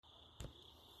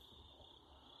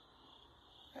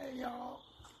Hey y'all,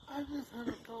 I just had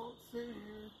a thought sitting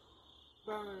here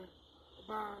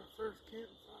by our first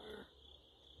campfire.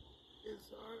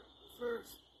 It's our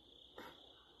first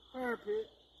fire pit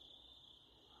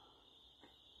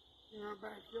in our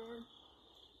backyard.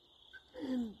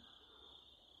 And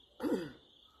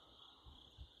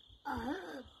I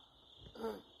had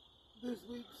this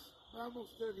week's Bible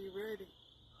study ready,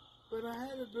 but I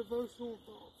had a devotional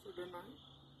thought for tonight.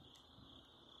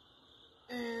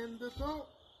 And the thought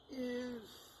is,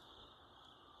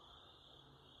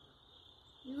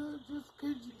 just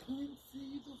because you can't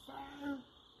see the fire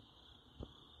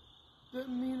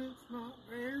doesn't mean it's not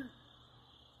there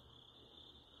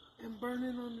and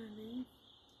burning underneath.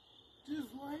 Just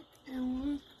like in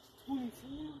Luke 24,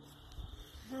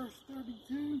 verse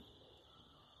 32,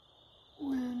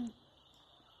 when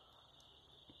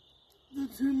the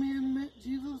two men met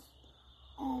Jesus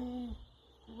on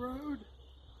the road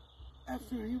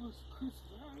after he was crucified,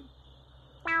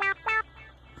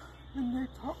 and they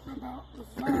talked about the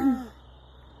fire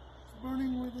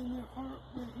burning within their heart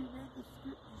when he read the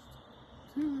scriptures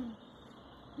to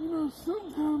them.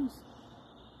 Sometimes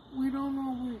we don't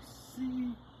always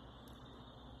see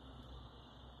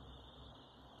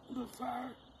the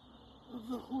fire of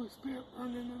the Holy Spirit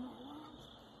burning in our lives,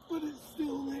 but it's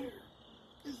still there.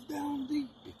 It's down deep.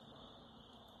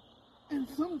 And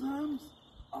sometimes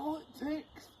all it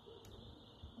takes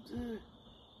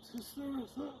to stir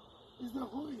us up is the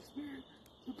Holy Spirit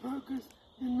to poke us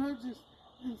and nudge us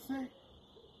and say,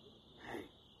 hey,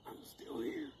 I'm still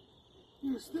here.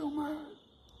 You're still mine.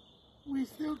 We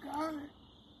still got it.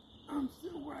 I'm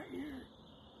still right here.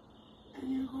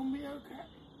 And you're going to be okay.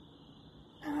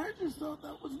 And I just thought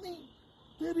that was neat.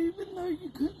 That even though you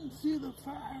couldn't see the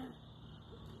fire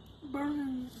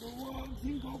burning the logs,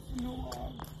 engulfing the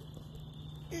logs,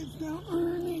 it's down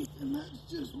underneath. And that's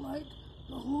just like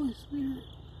the Holy Spirit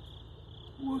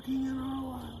working in our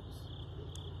lives.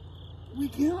 We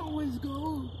can't always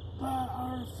go by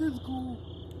our physical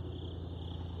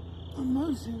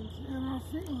emotions and our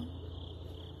feelings.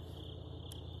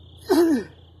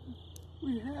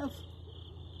 We have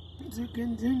to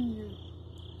continue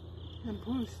and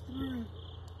push through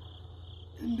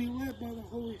and be led by the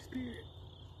Holy Spirit.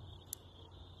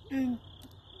 And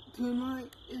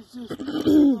tonight it's just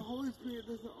the Holy Spirit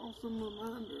is an awesome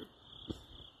reminder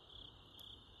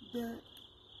that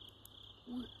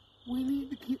we need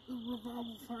to keep the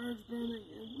revival fires burning,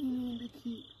 and we need to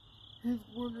keep His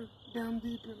word down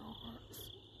deep in our hearts.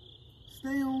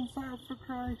 Stay on fire for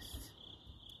Christ,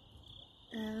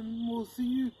 and we'll see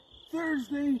you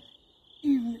Thursday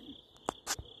evening.